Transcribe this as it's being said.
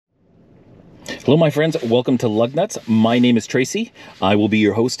Hello my friends, welcome to Lug Nuts. My name is Tracy. I will be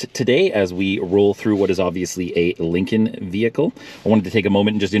your host today as we roll through what is obviously a Lincoln vehicle. I wanted to take a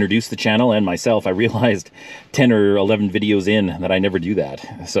moment and just introduce the channel and myself. I realized 10 or 11 videos in that I never do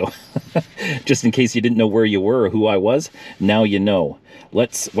that. So just in case you didn't know where you were or who I was, now you know.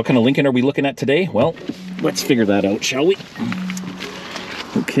 What kind of Lincoln are we looking at today? Well, let's figure that out, shall we?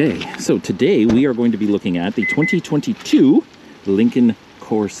 Okay, so today we are going to be looking at the 2022 Lincoln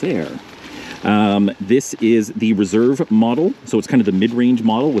Corsair. This is the Reserve model, so it's kind of the mid-range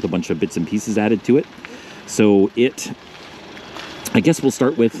model with a bunch of bits and pieces added to it. So I guess we'll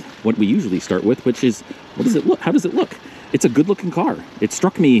start with what we usually start with, which is, what does it look? How does it look? It's a good-looking car. It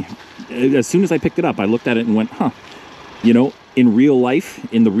struck me, as soon as I picked it up, I looked at it and went, huh, you know, in real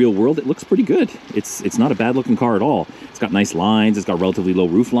life, in the real world, it looks pretty good. It's not a bad-looking car at all. It's got nice lines, it's got relatively low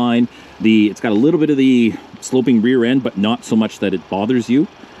roof line. It's got a little bit of the sloping rear end, but not so much that it bothers you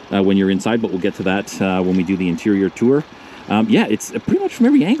when you're inside, but we'll get to that when we do the interior tour. Yeah, it's pretty much from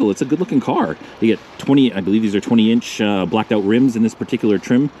every angle. It's a good-looking car. You get 20, I believe these are 20-inch blacked-out rims in this particular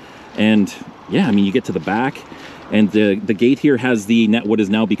trim. And yeah, I mean, you get to the back, and the gate here has what has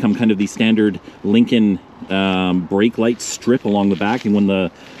now become kind of the standard Lincoln brake light strip along the back. And when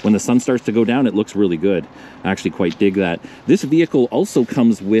the sun starts to go down, it looks really good. I actually quite dig that. This vehicle also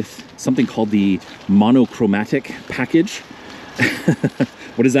comes with something called the monochromatic package.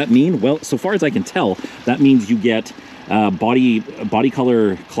 What does that mean? Well, so far as I can tell, that means you get body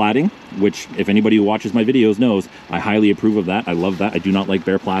color cladding, which if anybody who watches my videos knows, I highly approve of that. I love that. I do not like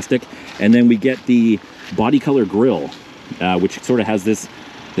bare plastic. And then we get the body color grille, which sort of has this,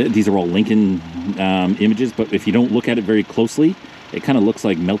 these are all Lincoln images, but if you don't look at it very closely, it kind of looks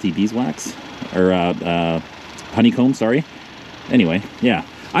like melty beeswax, or honeycomb, sorry. Anyway, yeah.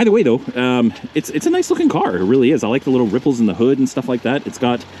 Either way, though, it's a nice looking car. It really is. I like the little ripples in the hood and stuff like that. It's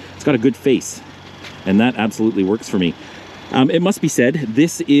got a good face, and that absolutely works for me. It must be said,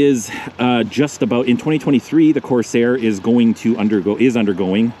 this is just about in 2023. The Corsair has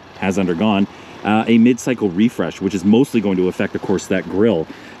undergone a mid-cycle refresh, which is mostly going to affect, of course, that grille.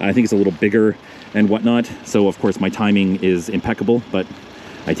 I think it's a little bigger and whatnot. So, of course, my timing is impeccable, but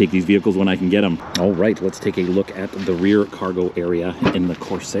I take these vehicles when I can get them. All right, let's take a look at the rear cargo area in the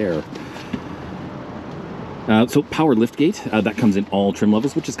Corsair. So power liftgate, that comes in all trim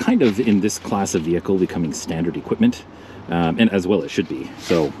levels, which is kind of in this class of vehicle becoming standard equipment, and as well it should be.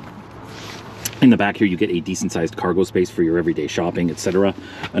 So in the back here, you get a decent sized cargo space for your everyday shopping, etc.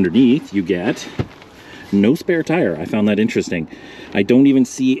 Underneath, you get no spare tire. I found that interesting. I don't even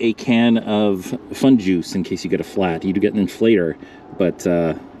see a can of fun juice in case you get a flat. You do get an inflator, but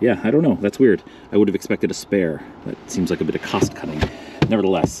yeah, I don't know. That's weird. I would have expected a spare. That seems like a bit of cost cutting.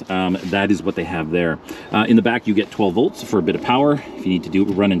 Nevertheless, that is what they have there. In the back, you get 12 volts for a bit of power if you need to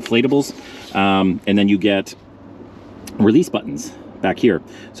run inflatables. And then you get release buttons back here.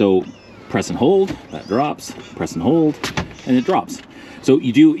 So press and hold, that drops, press and hold, and it drops. So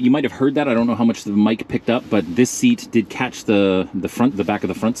you might have heard that. I don't know how much the mic picked up, but this seat did catch the back of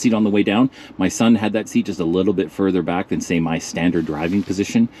the front seat on the way down. My son had that seat just a little bit further back than, say, my standard driving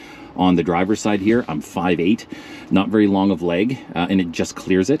position. On the driver's side here, I'm 5'8", not very long of leg, and it just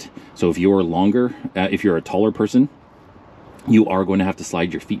clears it. So if you're longer, if you're a taller person, you are going to have to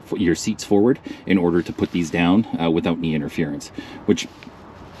slide your seats forward in order to put these down without knee interference, which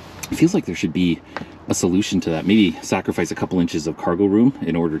feels like there should be a solution to that. Maybe sacrifice a couple inches of cargo room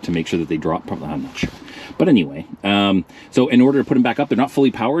in order to make sure that they drop. Probably, I'm not sure. But anyway, so in order to put them back up, they're not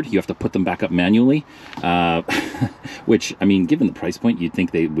fully powered. You have to put them back up manually, which, I mean, given the price point, you'd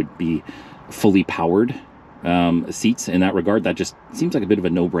think they would be fully powered seats in that regard. That just seems like a bit of a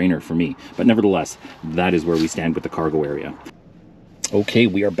no-brainer for me. But nevertheless, that is where we stand with the cargo area. Okay,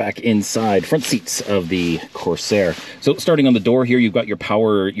 we are back inside front seats of the Corsair. So starting on the door here, you've got your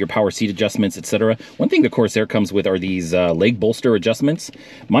power seat adjustments, etc. One thing the Corsair comes with are these leg bolster adjustments.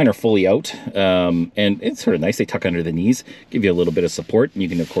 Mine are fully out, and it's sort of nice. They tuck under the knees, give you a little bit of support, and you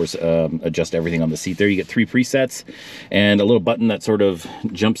can, of course, adjust everything on the seat there. You get 3 presets and a little button that sort of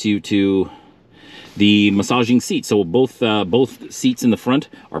jumps you to the massaging seat. So both seats in the front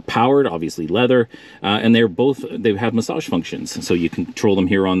are powered, obviously leather, and they have massage functions. So you control them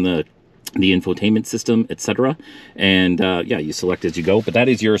here on the infotainment system, etc. And yeah, you select as you go. But that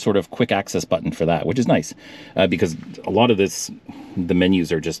is your sort of quick access button for that, which is nice because a lot of the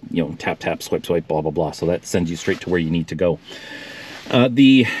menus are just, you know, tap, tap, swipe, swipe, blah, blah, blah. So that sends you straight to where you need to go.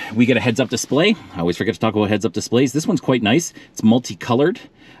 We get a heads-up display. I always forget to talk about heads-up displays. This one's quite nice. It's multicolored.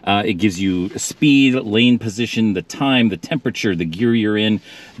 It gives you speed, lane position, the time, the temperature, the gear you're in,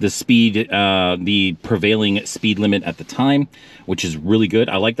 the speed, the prevailing speed limit at the time, which is really good.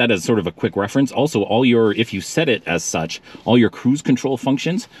 I like that as sort of a quick reference. Also, if you set it as such, all your cruise control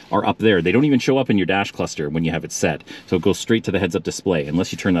functions are up there. They don't even show up in your dash cluster when you have it set. So it goes straight to the heads-up display,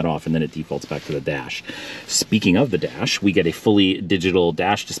 unless you turn that off, and then it defaults back to the dash. Speaking of the dash, we get a fully digital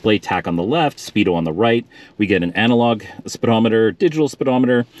dash display, tack on the left, speedo on the right. We get an analog speedometer, digital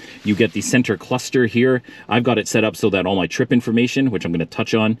speedometer. You get the center cluster here. I've got it set up so that all my trip information, which I'm going to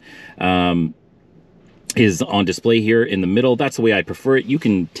touch on, is on display here in the middle. That's the way I prefer it. You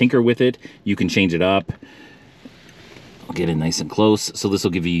can tinker with it. You can change it up. I'll get in nice and close. So this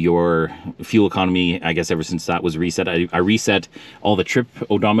will give you your fuel economy, I guess, ever since that was reset. I reset all the trip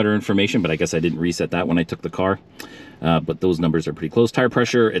odometer information, but I guess I didn't reset that when I took the car. But those numbers are pretty close. Tire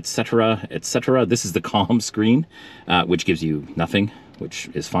pressure, etc., etc. This is the calm screen, which gives you nothing, which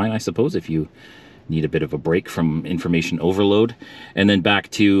is fine, I suppose, if you need a bit of a break from information overload. And then back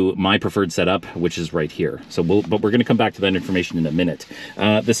to my preferred setup, which is right here. So but we're going to come back to that information in a minute.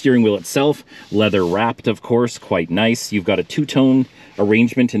 The steering wheel itself, leather wrapped, of course, quite nice. You've got a two-tone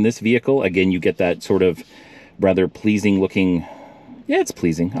arrangement in this vehicle. Again, you get that sort of rather pleasing looking. Yeah, it's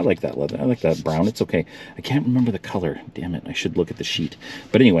pleasing. I like that leather. I like that brown. It's okay. I can't remember the color. Damn it. I should look at the sheet.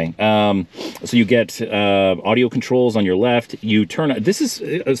 But anyway, so you get audio controls on your left. You turn. This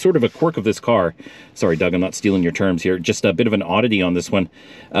is sort of a quirk of this car. Sorry, Doug, I'm not stealing your terms here. Just a bit of an oddity on this one.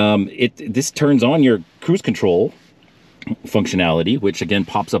 This turns on your cruise control functionality, which again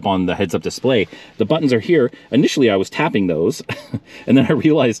pops up on the heads-up display. The buttons are here. Initially, I was tapping those, and then I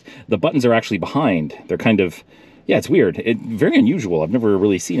realized the buttons are actually behind. They're kind of... Yeah, it's weird. Very unusual. I've never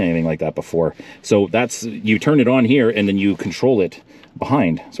really seen anything like that before. So you turn it on here and then you control it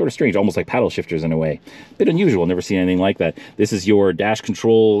behind. Sort of strange, almost like paddle shifters in a way. Bit unusual, never seen anything like that. This is your dash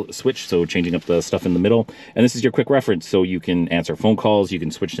control switch, so changing up the stuff in the middle. And this is your quick reference, so you can answer phone calls, you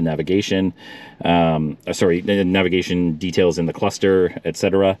can switch to navigation, navigation details in the cluster,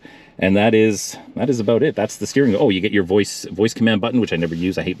 etc. And that is about it. That's the steering wheel. Oh, you get your voice command button, which I never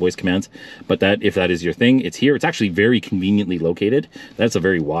use. I hate voice commands. But if that is your thing, it's here. It's actually very conveniently located. That's a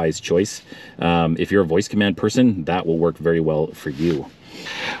very wise choice. If you're a voice command person, that will work very well for you.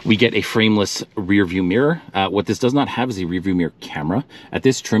 We get a frameless rear view mirror. What this does not have is a rear view mirror camera. At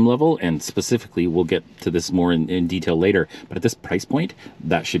this trim level, and specifically, we'll get to this more in detail later, but at this price point,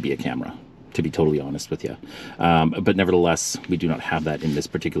 that should be a camera, to be totally honest with you. But nevertheless, we do not have that in this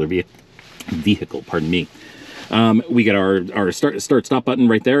particular vehicle, pardon me. We get our start stop button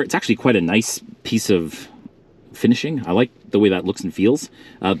right there. It's actually quite a nice piece of finishing. I like the way that looks and feels.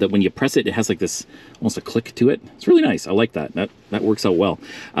 That when you press it, it has like this almost a click to it. It's really nice. I like that. That works out well.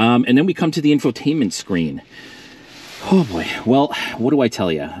 And then we come to the infotainment screen. Oh boy. Well, what do I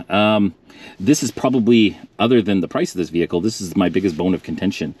tell you? This is probably, other than the price of this vehicle, this is my biggest bone of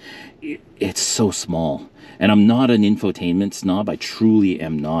contention. It's so small. And I'm not an infotainment snob. I truly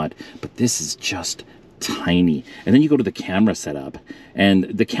am not. But this is just tiny. And then you go to the camera setup. And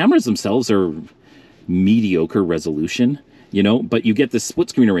the cameras themselves are mediocre resolution, but you get this split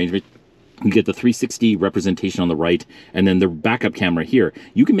screen arrangement. You get the 360 representation on the right, and then the backup camera here.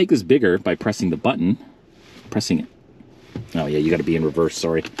 You can make this bigger by pressing the button. Pressing it. Oh yeah, you got to be in reverse,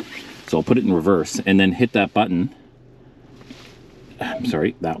 sorry. So I'll put it in reverse, and then hit that button. I'm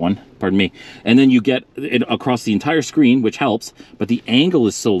sorry, that one, pardon me. And then you get it across the entire screen, which helps, but the angle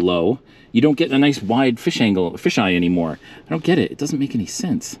is so low, you don't get a nice wide fisheye anymore. I don't get it. It doesn't make any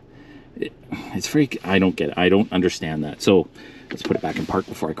sense. It's very, I don't get it. I don't understand that. So let's put it back in park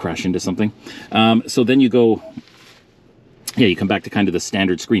before I crash into something. So then you go, yeah, you come back to kind of the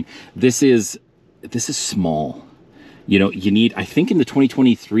standard screen. This is small. You need, I think in the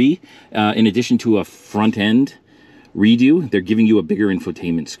 2023, in addition to a front end redo, they're giving you a bigger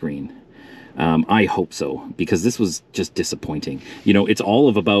infotainment screen. I hope so, because this was just disappointing. It's all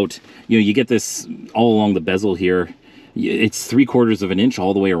of about, you get this all along the bezel here. It's 3/4 of an inch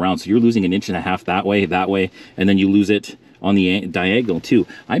all the way around. So you're losing 1.5 inches that way, and then you lose it on the diagonal too.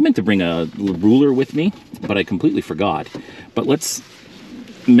 I meant to bring a ruler with me, but I completely forgot. But let's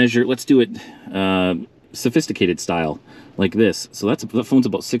measure, let's do it sophisticated style like this. So that phone's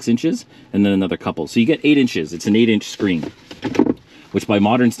about 6 inches, and then another couple. So you get 8 inches. It's an 8-inch screen, which by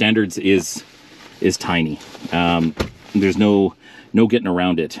modern standards is tiny. There's no getting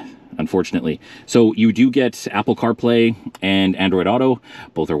around it, unfortunately. So you do get Apple CarPlay and Android Auto.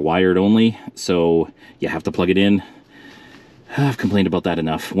 Both are wired only, so you have to plug it in. I've complained about that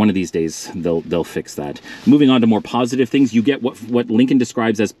enough. One of these days, they'll fix that. Moving on to more positive things, you get what Lincoln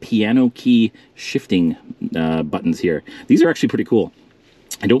describes as piano key shifting buttons here. These are actually pretty cool.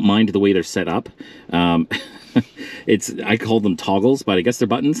 I don't mind the way they're set up. I call them toggles, but I guess they're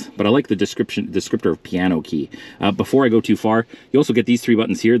buttons. But I like the descriptor of piano key. Before I go too far, you also get these 3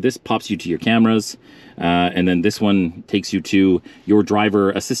 buttons here. This pops you to your cameras, and then this one takes you to your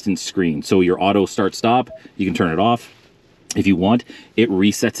driver assistance screen. So your auto start stop, you can turn it off. If you want, it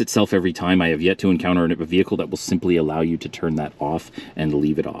resets itself every time. I have yet to encounter a vehicle that will simply allow you to turn that off and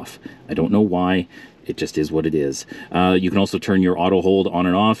leave it off. I don't know why. It just is what it is. You can also turn your auto hold on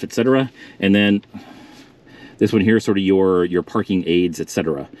and off, etc. And then this one here is sort of your parking aids,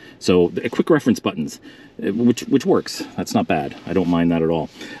 etc. So quick reference buttons, which works. That's not bad. I don't mind that at all.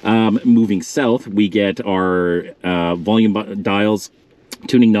 Moving south, we get our volume dials,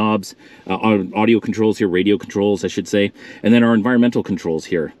 tuning knobs, audio controls here, radio controls, I should say, and then our environmental controls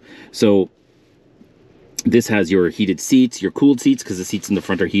here. So this has your heated seats, your cooled seats, because the seats in the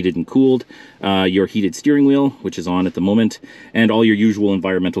front are heated and cooled, your heated steering wheel, which is on at the moment, and all your usual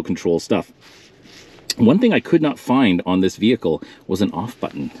environmental control stuff. One thing I could not find on this vehicle was an off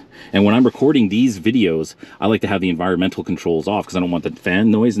button. And when I'm recording these videos, I like to have the environmental controls off because I don't want the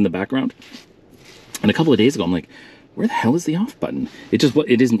fan noise in the background. And a couple of days ago, I'm like, where the hell is the off button? It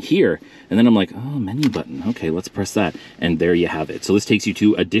isn't here. And then I'm like, oh, menu button. Okay, let's press that. And there you have it. So this takes you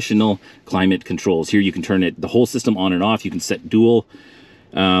to additional climate controls. Here you can turn the whole system on and off. You can set dual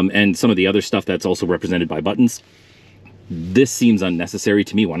and some of the other stuff that's also represented by buttons. This seems unnecessary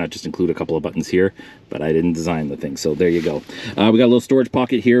to me. Why not just include a couple of buttons here? But I didn't design the thing, so there you go. We got a little storage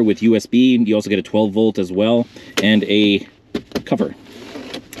pocket here with USB. You also get a 12 volt as well, and a cover,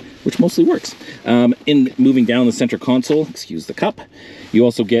 which mostly works. In moving down the center console, excuse the cup, you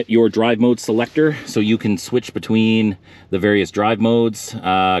also get your drive mode selector, so you can switch between the various drive modes,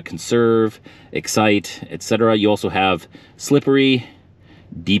 conserve, excite, etc. You also have slippery,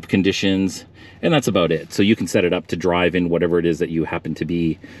 deep conditions, and that's about it. So you can set it up to drive in whatever it is that you happen to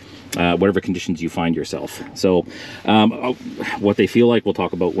be, whatever conditions you find yourself. So what they feel like, we'll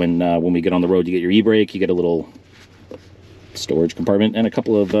talk about when we get on the road. You get your e-brake, you get a little storage compartment, and a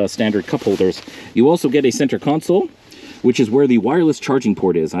couple of standard cup holders. You also get a center console, which is where the wireless charging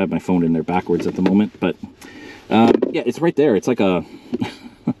port is. I have my phone in there backwards at the moment, but yeah, it's right there. It's like a,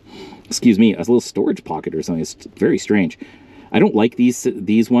 excuse me, a little storage pocket or something. It's very strange. I don't like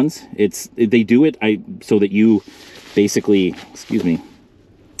these ones. They do it so that you basically, excuse me,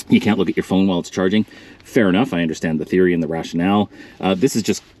 you can't look at your phone while it's charging. Fair enough. I understand the theory and the rationale. This is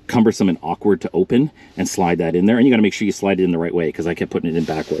just cumbersome and awkward to open and slide that in there. And you got to make sure you slide it in the right way, because I kept putting it in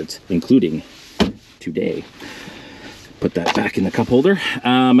backwards, including today. Put that back in the cup holder.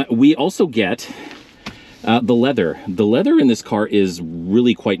 We also get the leather. The leather in this car is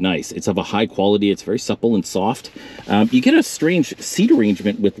really quite nice. It's of a high quality. It's very supple and soft. You get a strange seat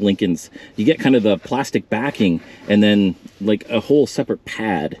arrangement with Lincolns. You get kind of the plastic backing and then like a whole separate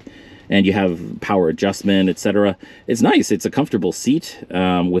pad. And you have power adjustment, etc. It's nice. It's a comfortable seat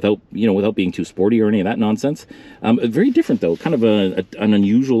without being too sporty or any of that nonsense. Very different though, kind of an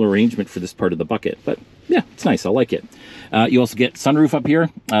unusual arrangement for this part of the bucket. But yeah, it's nice. I like it. You also get sunroof up here.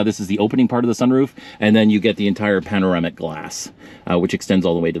 This is the opening part of the sunroof, and then you get the entire panoramic glass, which extends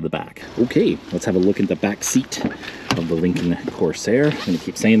all the way to the back. Okay, let's have a look at the back seat of the Lincoln Corsair. I'm going to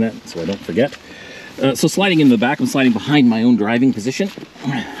keep saying that so I don't forget. So sliding in the back, I'm sliding behind my own driving position.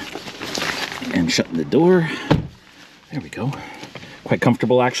 And shutting the door. There we go. Quite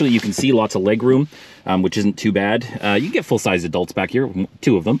comfortable, actually. You can see lots of leg room, which isn't too bad. You get full-size adults back here,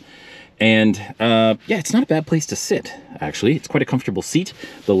 2 of them. And yeah, it's not a bad place to sit, actually. It's quite a comfortable seat.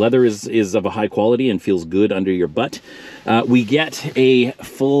 The leather is of a high quality and feels good under your butt. We get a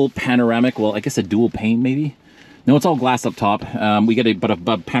full panoramic, well, I guess a dual pane, maybe? No, it's all glass up top. We get a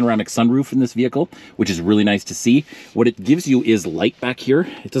panoramic sunroof in this vehicle, which is really nice to see. What it gives you is light back here.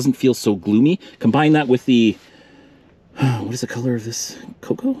 It doesn't feel so gloomy. Combine that with the, what is the color of this?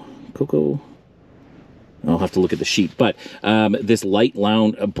 Cocoa? I'll have to look at the sheet, but this light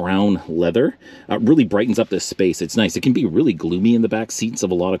brown leather really brightens up this space. It's nice. It can be really gloomy in the back seats of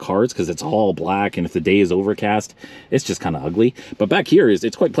a lot of cars because it's all black, and if the day is overcast, it's just kind of ugly. But back here,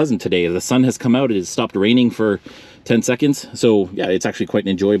 it's quite pleasant today. The sun has come out. It has stopped raining for 10 seconds. So yeah, it's actually quite an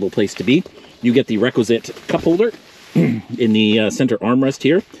enjoyable place to be. You get the requisite cup holder in the center armrest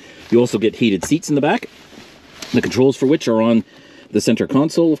here. You also get heated seats in the back, the controls for which are on the center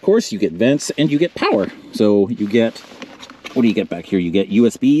console. Of course, you get vents and you get power. So you get, what do you get back here? You get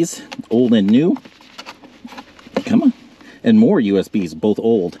USBs, old and new. Come on. And more USBs, both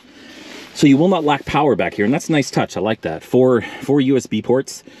old. So you will not lack power back here, and that's a nice touch. I like that. Four USB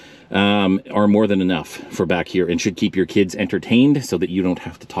ports are more than enough for back here, and should keep your kids entertained so that you don't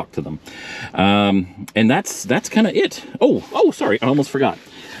have to talk to them. And that's kind of it. Oh, sorry, I almost forgot.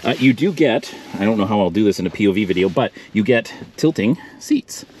 You do get, I don't know how I'll do this in a POV video, but you get tilting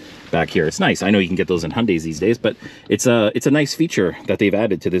seats back here. It's nice. I know you can get those in Hyundais these days, but it's a nice feature that they've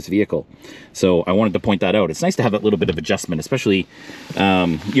added to this vehicle. So I wanted to point that out. It's nice to have that little bit of adjustment, especially,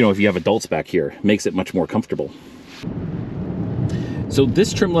 you know, if you have adults back here. It makes it much more comfortable. So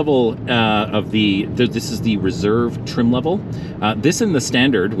this trim level this is the Reserve trim level. This and the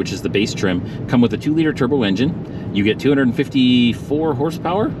Standard, which is the base trim, come with a 2-liter turbo engine. You get 254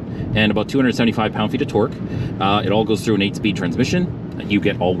 horsepower and about 275 pound-feet of torque. It all goes through an 8-speed transmission. You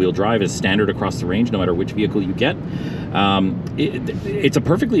get all-wheel drive as standard across the range, no matter which vehicle you get. It's a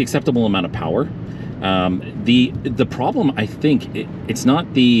perfectly acceptable amount of power. The problem, I think, it's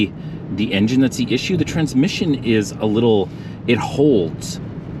not the engine that's the issue. The transmission is a little, it holds.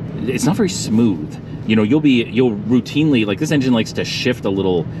 It's not very smooth. You know, you'll routinely, like, this engine likes to shift a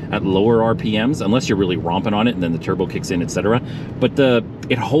little at lower RPMs, unless you're really romping on it and then the turbo kicks in, etc. But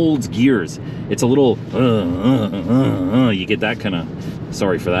it holds gears. It's a little, you get that kind of,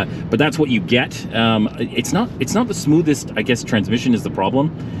 sorry for that, but that's what you get. It's not the smoothest, I guess. Transmission is the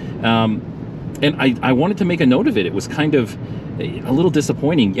problem. And I wanted to make a note of it. It was kind of a little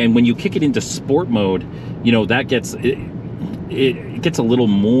disappointing. And when you kick it into sport mode, you know, that gets, it gets a little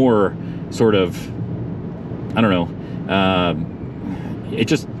more sort of, I don't know. It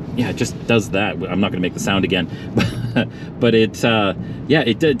just does that. I'm not going to make the sound again, but it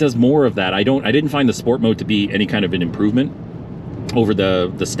does more of that. I didn't find the sport mode to be any kind of an improvement over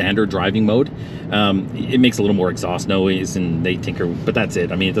the standard driving mode. It makes a little more exhaust noise, and they tinker, but that's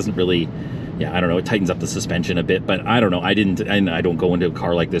it. I mean, it doesn't really, I don't know. It tightens up the suspension a bit, but I don't know. I don't go into a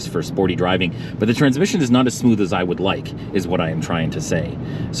car like this for sporty driving, but the transmission is not as smooth as I would like, is what I am trying to say.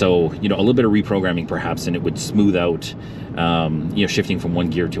 So, you know, a little bit of reprogramming perhaps, and it would smooth out, you know, shifting from one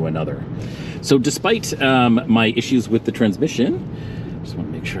gear to another. So despite my issues with the transmission, just want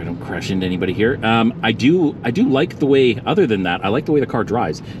to make sure I don't crash into anybody here. I do like the way, other than that, I like the way the car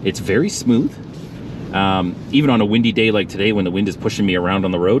drives. It's very smooth. Even on a windy day like today, when the wind is pushing me around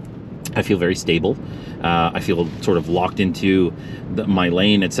on the road, I feel very stable. I feel sort of locked into my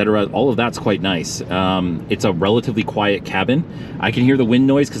lane, etc. All of that's quite nice. It's a relatively quiet cabin. I can hear the wind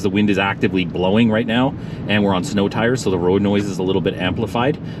noise because the wind is actively blowing right now, and we're on snow tires, so the road noise is a little bit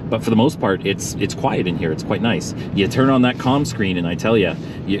amplified. But for the most part, it's quiet in here. It's quite nice. You turn on that comm screen, and I tell you,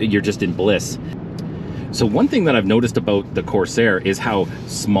 you're just in bliss. So one thing that I've noticed about the Corsair is how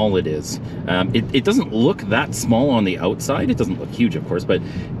small it is. It doesn't look that small on the outside. It doesn't look huge, of course, but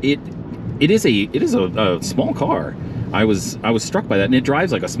it is a small car. I was struck by that, and it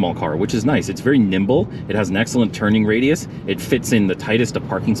drives like a small car, which is nice. It's very nimble. It has an excellent turning radius. It fits in the tightest of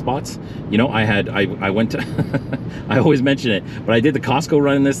parking spots. You know, I went to I always mention it, but I did the Costco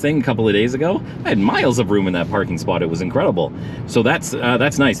run in this thing a couple of days ago. I had miles of room in that parking spot. It was incredible. So that's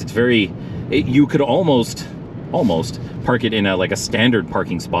nice. It's very, you could almost park it in like a standard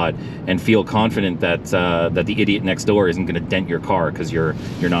parking spot and feel confident that the idiot next door isn't going to dent your car because you're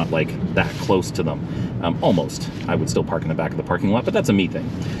not like that close to them. Almost. I would still park in the back of the parking lot, but that's a me thing.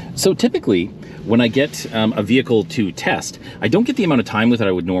 So typically, when I get a vehicle to test, I don't get the amount of time with it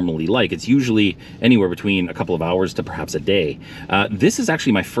I would normally like. It's usually anywhere between a couple of hours to perhaps a day. This is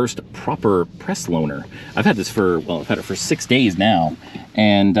actually my first proper press loaner. I've had this I've had it for 6 days now,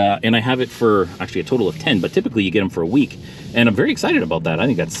 and I have it for actually a total of 10, but typically you get them for a week, and I'm very excited about that. I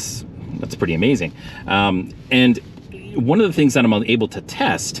think that's pretty amazing. And one of the things that I'm able to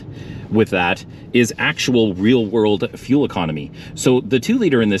test with that is actual real-world fuel economy. So the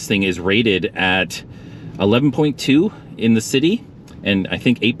 2-liter in this thing is rated at 11.2 in the city, and I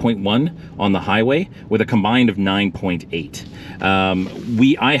think 8.1 on the highway, with a combined of 9.8.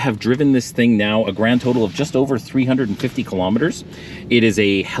 I have driven this thing now a grand total of just over 350 kilometers. It is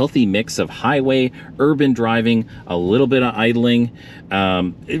a healthy mix of highway, urban driving, a little bit of idling,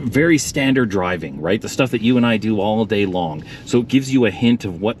 very standard driving, right? The stuff that you and I do all day long. So it gives you a hint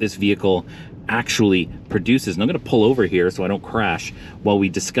of what this vehicle actually produces. And I'm going to pull over here so I don't crash while we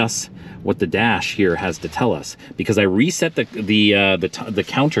discuss what the dash here has to tell us, because I reset the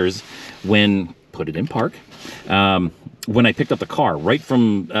counters when put it in park when I picked up the car right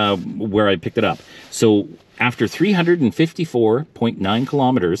from where I picked it up. So after 354.9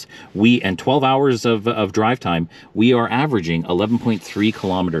 kilometers, and 12 hours of drive time, we are averaging 11.3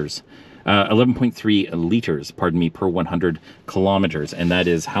 kilometers. 11.3 liters, pardon me, per 100 kilometers. And that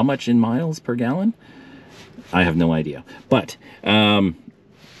is how much in miles per gallon? I have no idea. But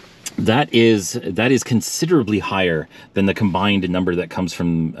that is considerably higher than the combined number that comes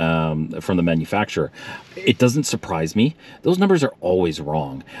from the manufacturer. It doesn't surprise me. Those numbers are always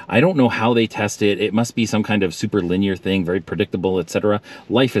wrong. I don't know how they test it. It must be some kind of super linear thing, very predictable, etc.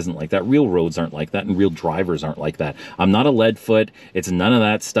 Life isn't like that. Real roads aren't like that, and real drivers aren't like that. I'm not a lead foot. It's none of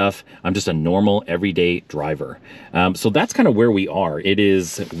that stuff. I'm just a normal, everyday driver. So that's kind of where we are. It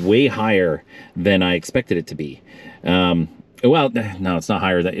is way higher than I expected it to be. Well, no, it's not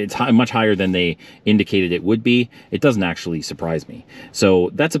higher. It's much higher than they indicated it would be. It doesn't actually surprise me. So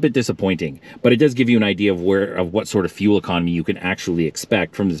that's a bit disappointing, but it does give you an idea of what sort of fuel economy you can actually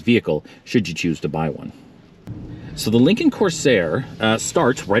expect from this vehicle should you choose to buy one. So the Lincoln Corsair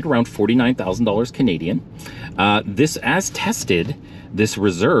starts right around $49,000 Canadian. This, as tested, this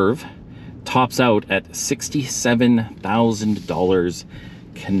Reserve tops out at $67,000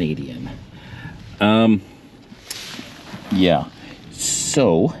 Canadian. Yeah,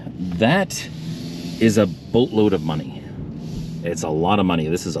 so that is a boatload of money. It's a lot of money.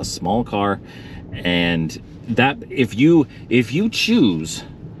 This is a small car, and that if you choose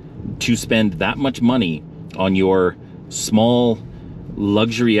to spend that much money on your small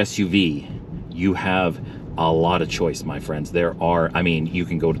luxury SUV, you have a lot of choice, my friends. There are, I mean, you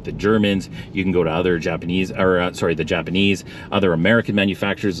can go to the Germans, you can go to other the Japanese, other American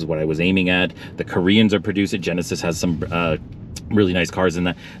manufacturers is what I was aiming at. The Koreans are producing. Genesis has some really nice cars in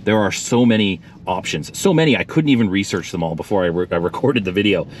that. There are so many options, so many I couldn't even research them all before I recorded the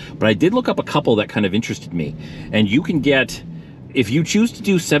video, but I did look up a couple that kind of interested me. And you can get, if you choose to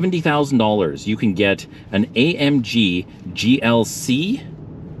do $70,000, you can get an AMG GLC.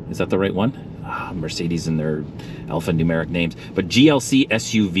 Is that the right one? Mercedes and their alphanumeric names, but GLC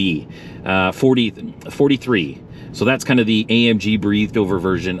SUV 43. So that's kind of the AMG breathed over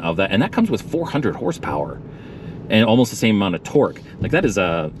version of that, and that comes with 400 horsepower and almost the same amount of torque. Like that is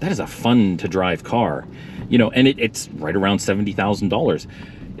a fun to drive car, you know, and it's right around $70,000,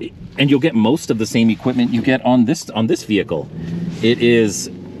 and you'll get most of the same equipment you get on this vehicle. It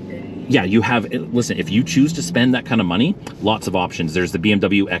is. Yeah, you have, listen, if you choose to spend that kind of money, lots of options. There's the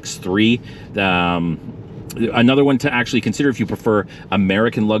BMW X3. Another one to actually consider if you prefer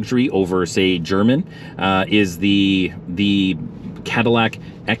American luxury over, say, German, is the Cadillac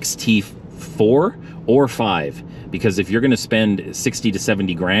XT4 or 5. Because if you're going to spend 60 to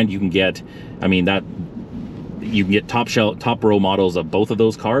 70 grand, you can get, I mean, you can get top row models of both of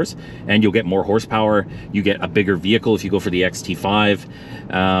those cars, and you'll get more horsepower. You get a bigger vehicle if you go for the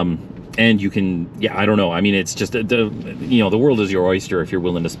XT5. And you can, yeah, I don't know. I mean, it's just the world is your oyster if you're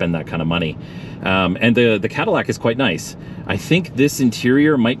willing to spend that kind of money. And the Cadillac is quite nice. I think this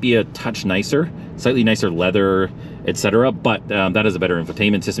interior might be a touch nicer, slightly nicer leather, etc. But that is a better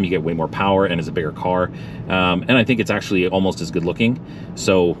infotainment system. You get way more power, and it's a bigger car. And I think it's actually almost as good looking.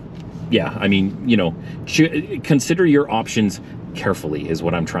 So, yeah, I mean, you know, consider your options carefully is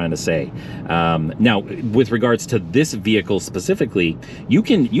what I'm trying to say. Now, with regards to this vehicle specifically, you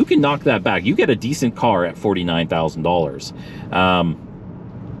can knock that back. You get a decent car at $49,000.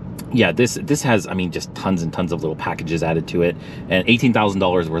 Yeah, this has, I mean, just tons and tons of little packages added to it, and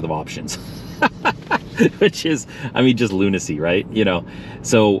 $18,000 worth of options, which is, I mean, just lunacy, right? You know,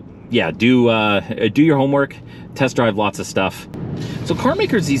 so yeah, do your homework, test drive lots of stuff. So car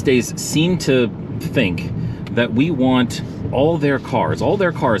makers these days seem to think that we want all their cars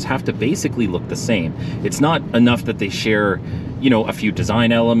have to basically look the same. It's not enough that they share, you know, a few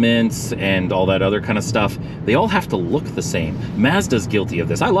design elements and all that other kind of stuff. They all have to look the same. Mazda's guilty of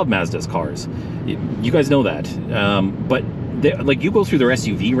this. I love Mazda's cars. You guys know that. But like, you go through their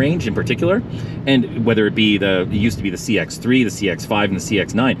SUV range in particular, and whether it be it used to be the CX-3, the CX-5, and the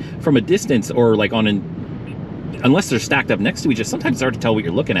CX-9, from a distance, or like unless they're stacked up next to each other, sometimes it's hard to tell what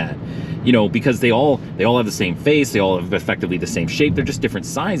you're looking at, you know, because they all have the same face, they all have effectively the same shape, they're just different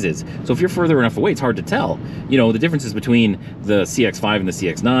sizes. So if you're further enough away, it's hard to tell, you know, the differences between the CX-5 and the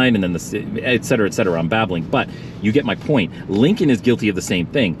CX-9, and then the et cetera, I'm babbling, but you get my point. Lincoln is guilty of the same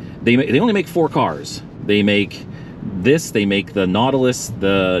thing. They only make 4 cars. They make this, they make the Nautilus,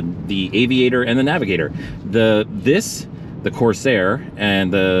 the Aviator, and the Navigator. The Corsair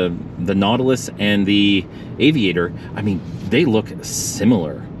and the Nautilus and the Aviator, I mean, they look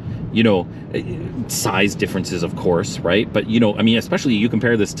similar, you know, size differences, of course, right? But, you know, I mean, especially you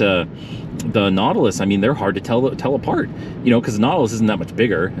compare this to the Nautilus, I mean, they're hard to tell apart, you know, because the Nautilus isn't that much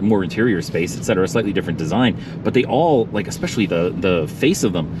bigger and more interior space, etc., slightly different design, but they all, like, especially the face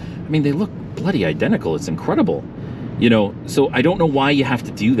of them, I mean, they look bloody identical. It's incredible. You know, so I don't know why you have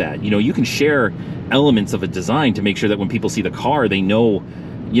to do that. You know, you can share elements of a design to make sure that when people see the car, they know,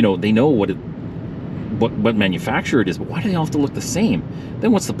 you know, they know what what manufacturer it is, but why do they all have to look the same?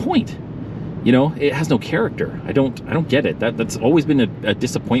 Then what's the point? You know, it has no character. I don't get it. That's always been a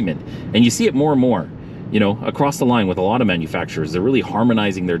disappointment. And you see it more and more, you know, across the line with a lot of manufacturers. They're really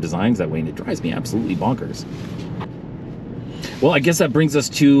harmonizing their designs that way, and it drives me absolutely bonkers. Well, I guess that brings us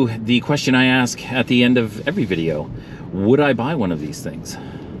to the question I ask at the end of every video. Would I buy one of these things?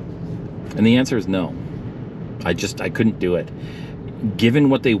 And the answer is no. I couldn't do it. Given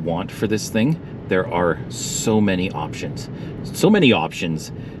what they want for this thing, there are so many options. So many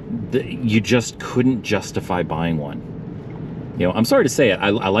options that you just couldn't justify buying one. You know, I'm sorry to say it. I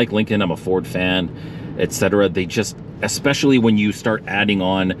like Lincoln. I'm a Ford fan, etc. They just, especially when you start adding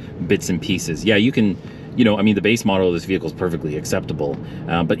on bits and pieces. Yeah, you can, you know, I mean, the base model of this vehicle is perfectly acceptable.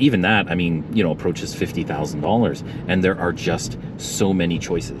 But even that, I mean, you know, approaches $50,000. And there are just so many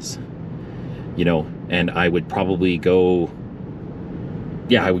choices. You know, and I would probably go,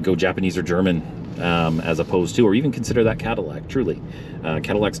 yeah, I would go Japanese or German as opposed to, or even consider that Cadillac, truly.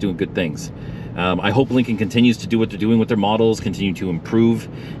 Cadillac's doing good things. I hope Lincoln continues to do what they're doing with their models, continue to improve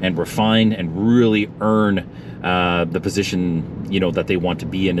and refine and really earn the position, you know, that they want to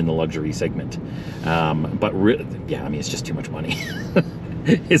be in the luxury segment. But yeah, I mean, it's just too much money.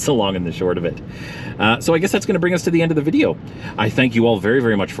 It's the long and the short of it. So I guess that's going to bring us to the end of the video. I thank you all very,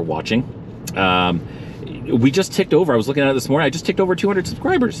 very much for watching. We just ticked over, I was looking at it this morning, I just ticked over 200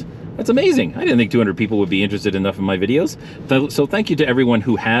 subscribers. That's amazing. I didn't think 200 people would be interested enough in my videos. So thank you to everyone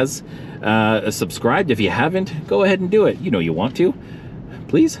who has subscribed. If you haven't, go ahead and do it. You know you want to.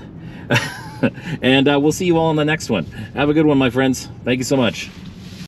 Please. And we'll see you all in the next one. Have a good one, my friends. Thank you so much.